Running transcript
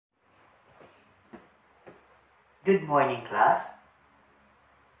Good morning, class.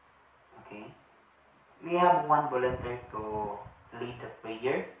 Okay. We have one volunteer to lead the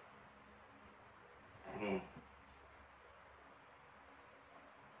prayer. Okay.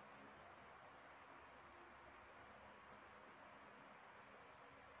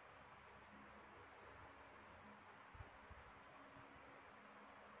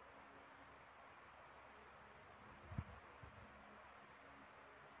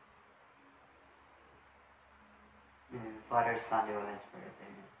 Father, Son, and Holy Spirit.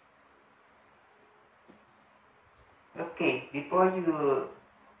 Amen. Okay. Before you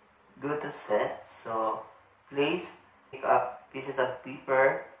go to set, so please pick up pieces of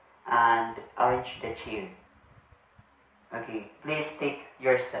paper and arrange the chair. Okay. Please take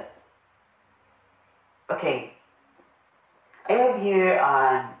your set. Okay. I have here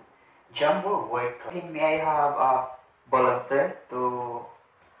an jumbo word. Okay, may I have a volunteer to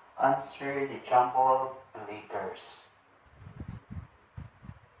answer the jumbled letters?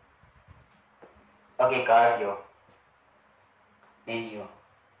 Okay, cardio. Ninyo.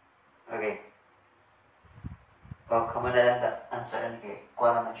 Okay. Oh, kamo na lang the answer kay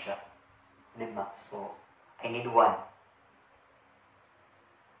kuha naman siya. 5. So, I need 1.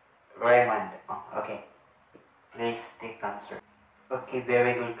 Raymond. Oh, okay. Please take answer. Okay,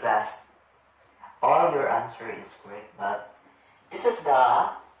 very good, class. All your answer is correct, but this is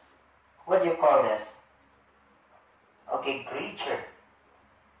the, what do you call this? Okay, creature.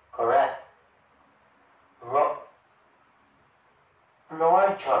 Correct.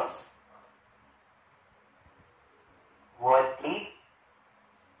 Floor choice. Wood plate,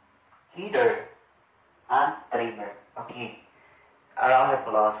 heater, and trimmer. Okay. A round of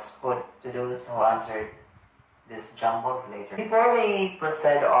applause for to those who answered this jumbled later. Before we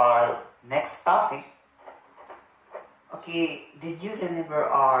proceed our next topic, okay, did you remember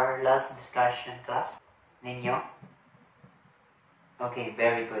our last discussion, class? Ninyo? Okay,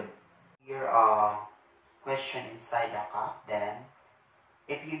 very good. Here question inside the cup. Then,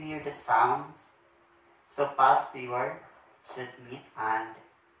 if you hear the sounds, so pass to your seatmate, and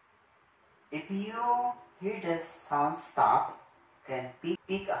if you hear the sound stop, then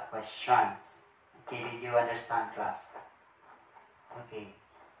pick a questions. Okay, did you understand, class? Okay.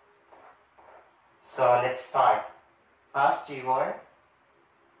 So let's start. Pass to your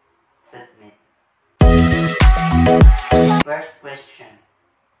seatmate. First question.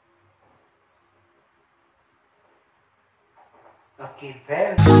 Okay,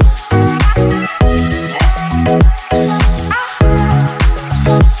 very good.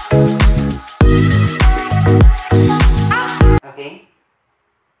 Okay.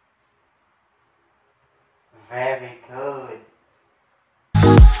 Very good.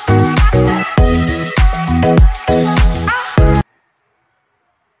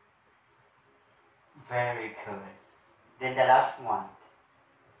 Very good. Then the last one.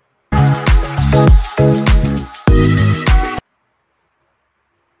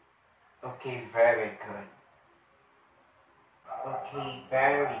 Okay, very good. Okay,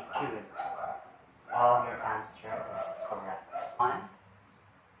 very good. All your answer is correct. One.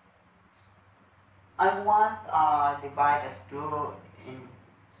 I want divide the two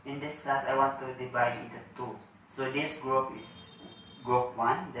in this class. I want to divide into 2. So this group is group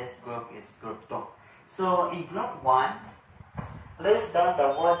 1. This group is group 2. So in group 1, list down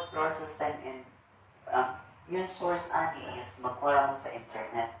the word floor system in yung source ani is magkuha mo sa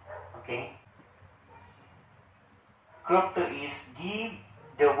internet. Okay? Group 2 is give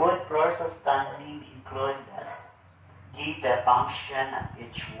the word floor system name include as give the function at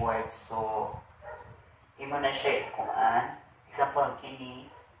each word. So imo na siya ikuan. Example, kini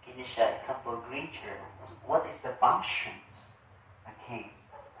siya. Example, creature. What is the functions? Okay.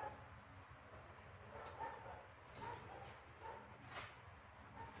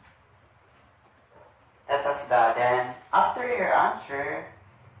 That is that. Then, after your answer,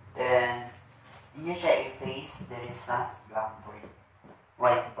 then, you siya i-face. There is a blackboard.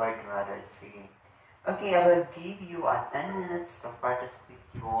 Whiteboard rather, sige. Okay, I will give you 10 minutes to participate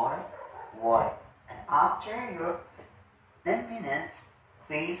your word. And after your 10 minutes,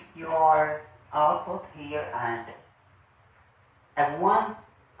 face your output here and one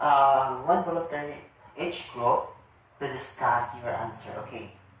volunteer each group to discuss your answer.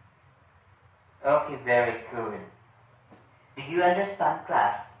 Okay. Okay, very good. Do you understand,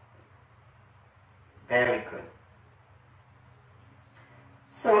 class? Very good.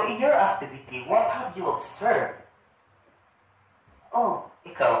 So, in your activity, what have you observed? Oh,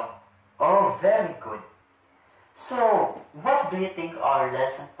 ikaw. Oh, very good. So, what do you think our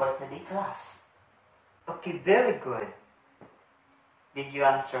lesson for today, class? Okay, very good. Did you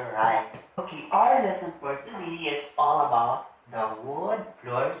answer right? Okay, our lesson for today is all about the wood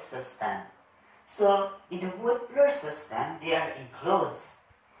floor system. So, in the wood floor system, there includes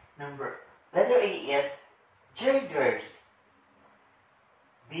letter A is girders,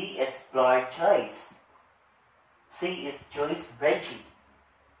 B is floor joist, C is joist bridging,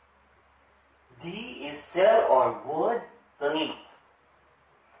 D is sill or wood plate,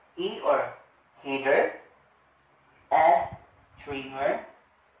 E or header, F trimmer,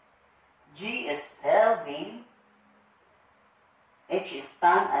 G is tail beam, H is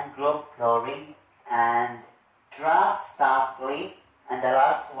stand and groove flooring, and drop stop plate, and the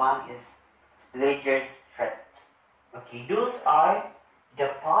last one is ledger strip. Okay, those are the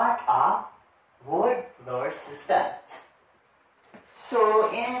part of wood floor system. So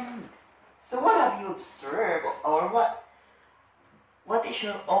what have you observed, or what is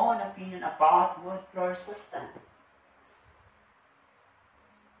your own opinion about wood floor system?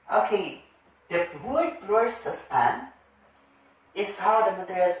 Okay, the wood floor system is how the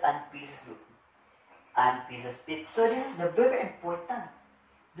materials and pieces fit. So this is the very important.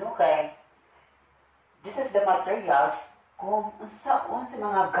 Okay, this is the materials kung unsaon sa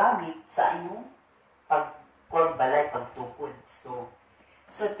mga gamit sa inyong pagbalay, pagtukod. So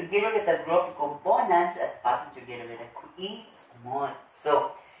together with the group components and fastened together with the create smooth.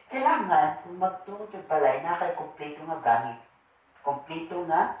 So kailangan kung magtukod yung balay na kay kompleto nga gamit, kompleto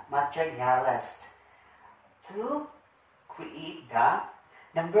nga materials to create the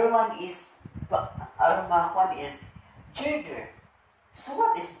number one is girder. So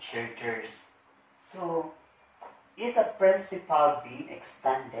what is girders? So is a principal beam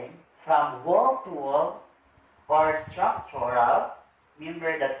extending from wall to wall or structural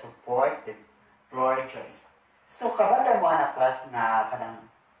member that support the floor joist. So kabata mo na class na kanang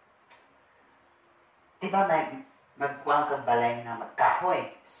diba na magkuang kang balay na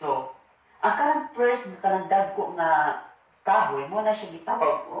magkahoy. So ang kanang first na kanang dagko nga kahoy mo na siya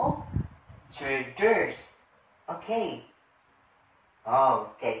gitawag o girders. Okay.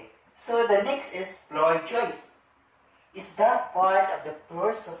 Okay. So the next is floor joist. Is that part of the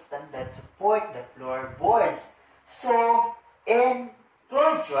floor system that support the floorboards. So in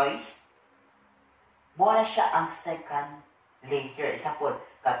floor joist, mo na siya ang second layer. Isa po,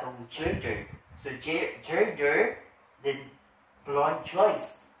 katong girder. So girder, then floor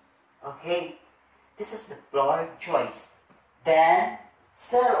joist. Okay. This is the floor joist. Then,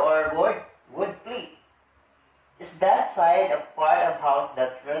 sill or wood plate. Is that side a part of house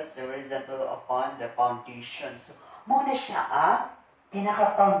that rests horizontal upon the foundation? So, muna siya ang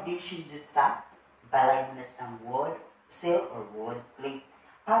pinaka-foundation dyan sa balay muna sa wood, sill or wood plate.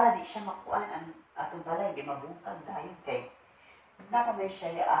 Para di siya makuhaan ang atong balay, di mabungkag dahil kay nakamay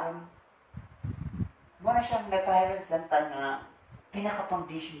siya yung muna siyang naka-horizontal na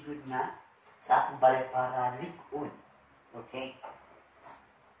pinaka-foundation good na sa atong balay para likod. Okay?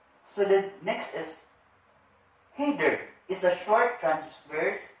 So the next is header. Is a short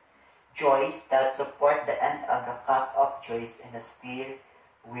transverse joist that support the end of the cut-off joist in the steer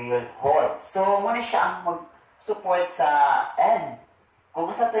wheel hole. So muna siya ang mag-support sa end.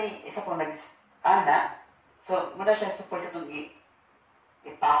 Kung isa pong nag-ana, so muna siya support itong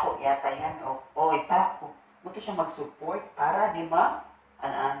ipako yata yan o ipako. Muna siya mag-support para di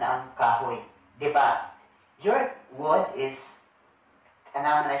ma-ana ang kahoy. Diba? Your wood is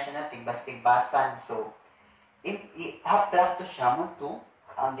naman na siya na tigbas-tigbasan. So, i-haplat to siya mo to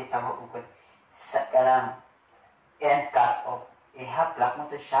ang gitawag ko sa end cut off. I-haplat mo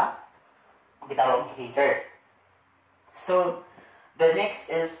to siya gitawag header. So, the next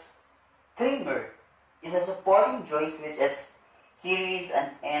is trimmer. Is a supporting joist which is here is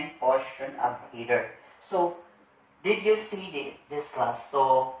an end portion of header. So, did you see this class?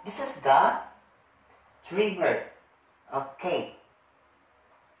 So, this is the trimmer. Okay.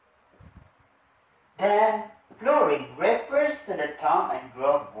 Then, flooring refers to the tongue and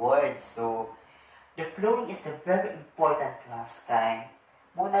groove boards. So, the flooring is the very important class kay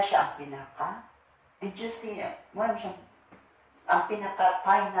muna siya ang pinaka, did you see, muna siya ang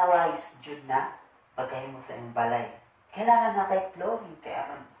pinaka-finalized jud na pagkain mo sa iyong balay. Kailangan na kay flooring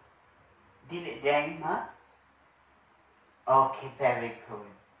kaya dili ma? Okay, very good.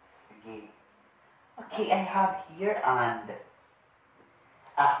 Sige. Okay, I have here an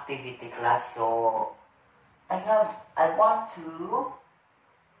activity class. So, I want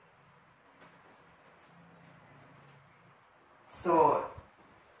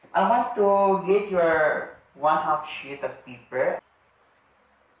to get your 1/2 sheet of paper.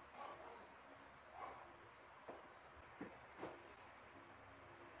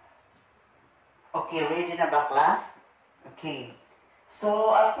 Okay, ready na ba class? Okay.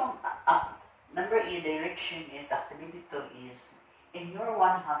 So, number 8 direction is activity 2 is in your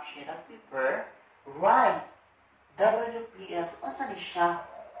 1/2 sheet of paper, write WPS. Unsa ni siya?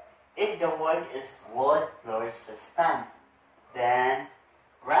 If the word is wood floor system, then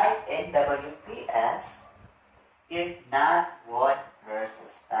write in WPS if not wood floor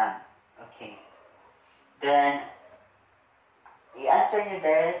system. Okay. Then, i-answer nyo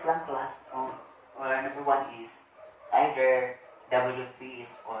direct lang class or number 1 is either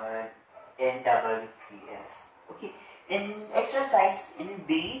WPS or NWPS. Okay. In exercise in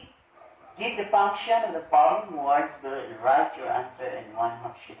B, give the function of the following words below and write your answer in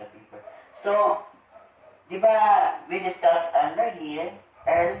 1/2 sheet of paper. So, di ba we discussed earlier,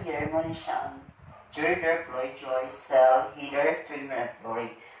 muna siya ang girder, ploy, joy, cell, heater, trimmer, and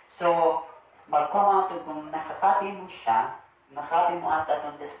flooring. So, magkuha ito kung nakakopy mo siya, nakakopy mo ata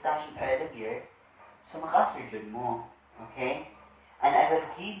itong discussion earlier, so maka-answer dyan mo. Okay? And I will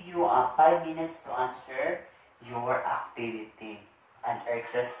give you 5 minutes to answer your activity and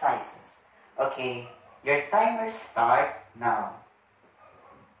exercises. Okay, your timer start now.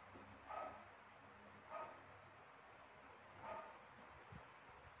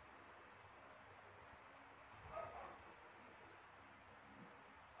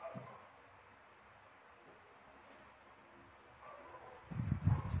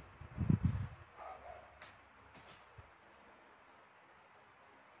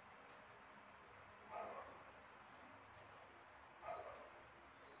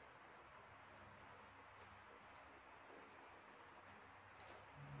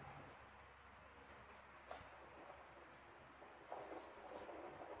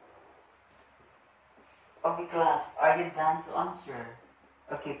 Okay, class, are you done to answer?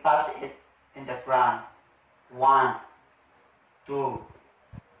 Okay, pass it in the front. 1, 2,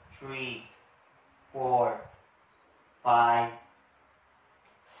 3, 4, 5,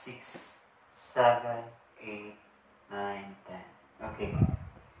 6, 7, 8, 9, 10. Okay.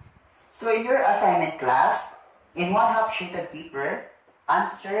 So in your assignment class, in 1/2 sheet of paper,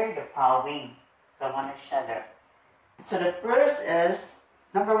 answer the following. So I'm gonna share there. So the first is,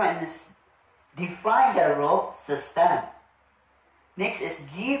 number 1 is define the rope system. Next is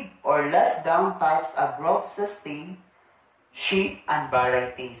give or list down types of rope system, shape, and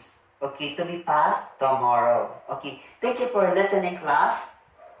varieties. Okay, to be passed tomorrow. Okay, thank you for listening, class.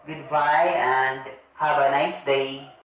 Goodbye and have a nice day.